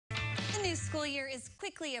new school year is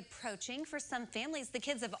quickly approaching. For some families, the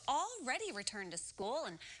kids have already returned to school,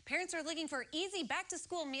 and parents are looking for easy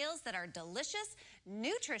back-to-school meals that are delicious,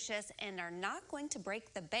 nutritious, and are not going to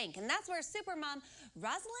break the bank. And that's where Supermom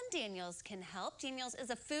Rosalind Daniels can help. Daniels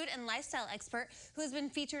is a food and lifestyle expert who has been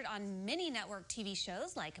featured on many network TV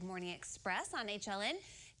shows like Morning Express on HLN.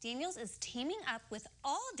 Daniels is teaming up with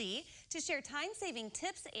Aldi to share time-saving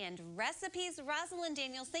tips and recipes. Rosalind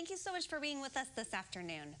Daniels, thank you so much for being with us this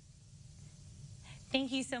afternoon.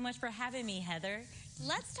 Thank you so much for having me, Heather.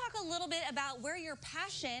 Let's talk a little bit about where your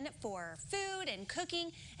passion for food and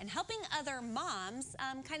cooking and helping other moms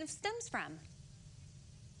kind of stems from.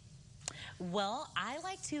 Well, I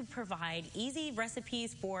like to provide easy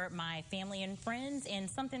recipes for my family and friends, and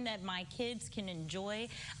something that my kids can enjoy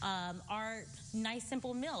are nice,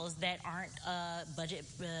 simple meals that aren't budget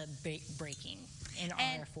breaking and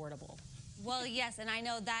are affordable. Well, yes, and I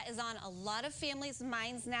know that is on a lot of families'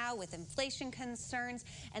 minds now with inflation concerns,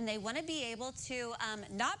 and they want to be able to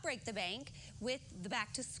not break the bank with the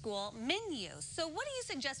back-to-school menu. So what do you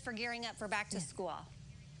suggest for gearing up for back-to-school?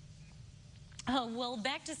 Well,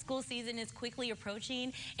 back-to-school season is quickly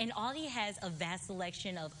approaching, and Aldi has a vast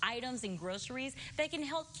selection of items and groceries that can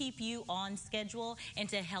help keep you on schedule and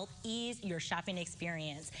to help ease your shopping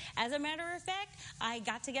experience. As a matter of fact, I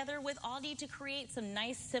got together with Aldi to create some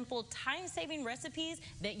nice, simple, time-saving recipes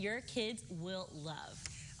that your kids will love.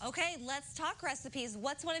 Okay, let's talk recipes.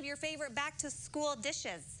 What's one of your favorite back-to-school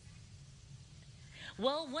dishes?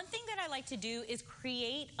 Well, one thing that I like to do is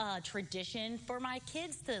create a tradition for my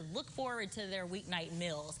kids to look forward to their weeknight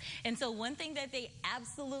meals. And so one thing that they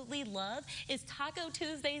absolutely love is Taco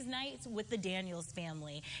Tuesdays nights with the Daniels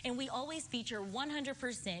family. And we always feature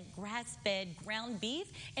 100% grass-fed ground beef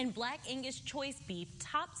and Black Angus choice beef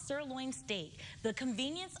top sirloin steak. The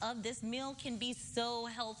convenience of this meal can be so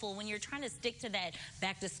helpful when you're trying to stick to that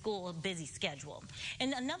back-to-school busy schedule.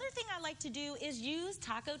 And another thing I like to do is use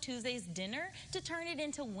Taco Tuesdays dinner to turn it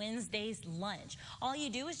into Wednesday's lunch. All you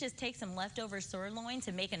do is just take some leftover sirloin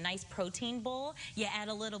to make a nice protein bowl. You add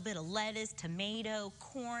a little bit of lettuce, tomato,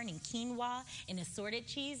 corn, and quinoa, and assorted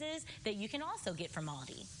cheeses that you can also get from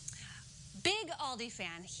Aldi. Big Aldi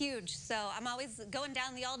fan, huge. So I'm always going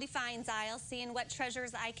down the Aldi finds aisle, seeing what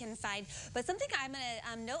treasures I can find. But something I'm going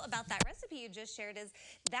to note about that recipe you just shared is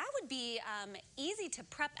that would be easy to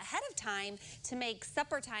prep ahead of time to make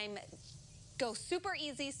supper time go super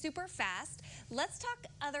easy, super fast. Let's talk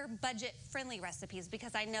other budget-friendly recipes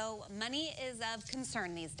because I know money is of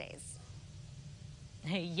concern these days.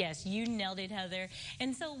 Yes, you nailed it, Heather.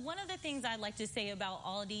 And so one of the things I like to say about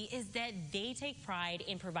Aldi is that they take pride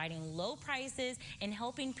in providing low prices and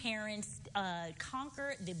helping parents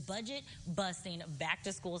conquer the budget-busting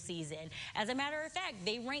back-to-school season. As a matter of fact,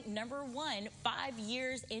 they rank #1 5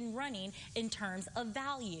 years in running in terms of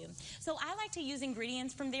value. So I like to use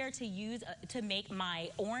ingredients from there to use to make my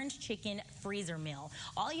orange chicken freezer meal.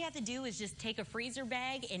 All you have to do is just take a freezer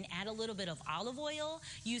bag and add a little bit of olive oil,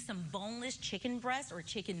 use some boneless chicken breast or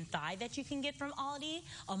chicken thigh that you can get from Aldi,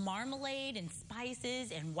 a marmalade and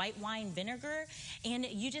spices and white wine vinegar, and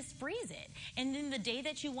you just freeze it. And then the day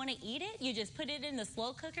that you want to eat it, you just put it in the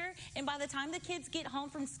slow cooker, and by the time the kids get home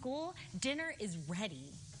from school, dinner is ready.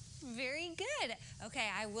 Very good. Okay,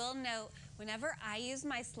 I will note, whenever I use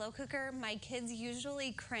my slow cooker, my kids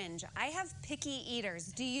usually cringe. I have picky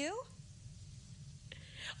eaters. Do you?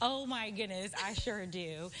 Oh my goodness, I sure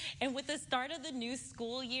do. And with the start of the new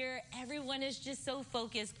school year, everyone is just so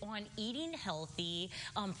focused on eating healthy,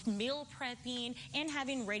 meal prepping, and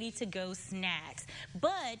having ready-to-go snacks.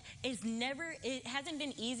 But it hasn't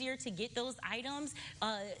been easier to get those items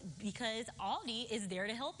because Aldi is there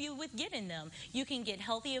to help you with getting them. You can get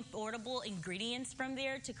healthy, affordable ingredients from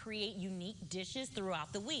there to create unique dishes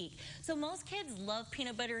throughout the week. So most kids love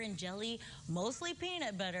peanut butter and jelly, mostly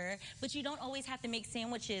peanut butter, but you don't always have to make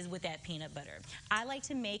sandwiches with that peanut butter. I like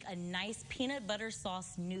to make a nice peanut butter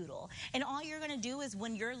sauce noodle. And all you're going to do is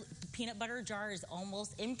when your peanut butter jar is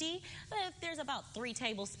almost empty, if there's about 3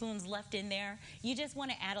 tablespoons left in there, you just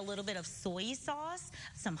want to add a little bit of soy sauce,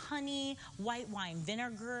 some honey, white wine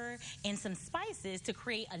vinegar, and some spices to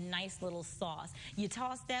create a nice little sauce. You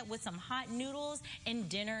toss that with some hot noodles and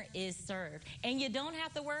dinner is served. And you don't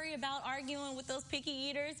have to worry about arguing with those picky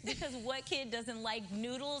eaters because what kid doesn't like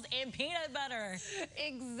noodles and peanut butter?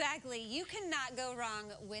 Exactly. You cannot go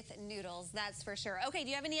wrong with noodles, that's for sure. Okay, do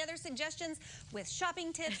you have any other suggestions with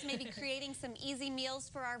shopping tips, maybe creating some easy meals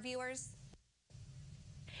for our viewers?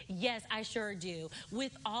 Yes, I sure do.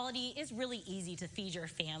 With Aldi, it's really easy to feed your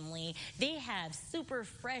family. They have super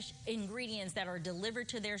fresh ingredients that are delivered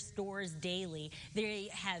to their stores daily. They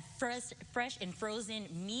have fresh and frozen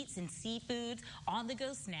meats and seafoods,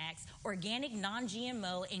 on-the-go snacks, organic,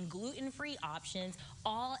 non-GMO, and gluten-free options,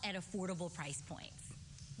 all at affordable price points.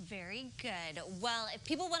 Very good. Well, if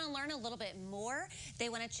people want to learn a little bit more, they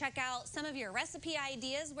want to check out some of your recipe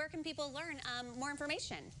ideas, where can people learn more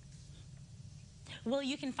information? Well,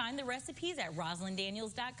 you can find the recipes at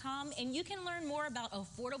RosalindDaniels.com, and you can learn more about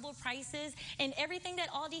affordable prices and everything that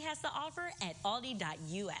Aldi has to offer at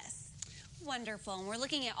aldi.us. Wonderful. And we're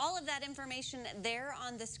looking at all of that information there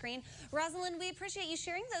on the screen. Rosalind, we appreciate you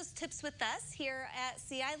sharing those tips with us here at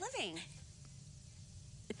CI Living.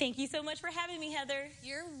 Thank you so much for having me, Heather.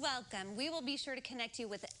 You're welcome. We will be sure to connect you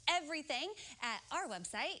with everything at our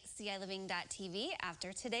website, CILiving.tv,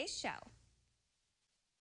 after today's show.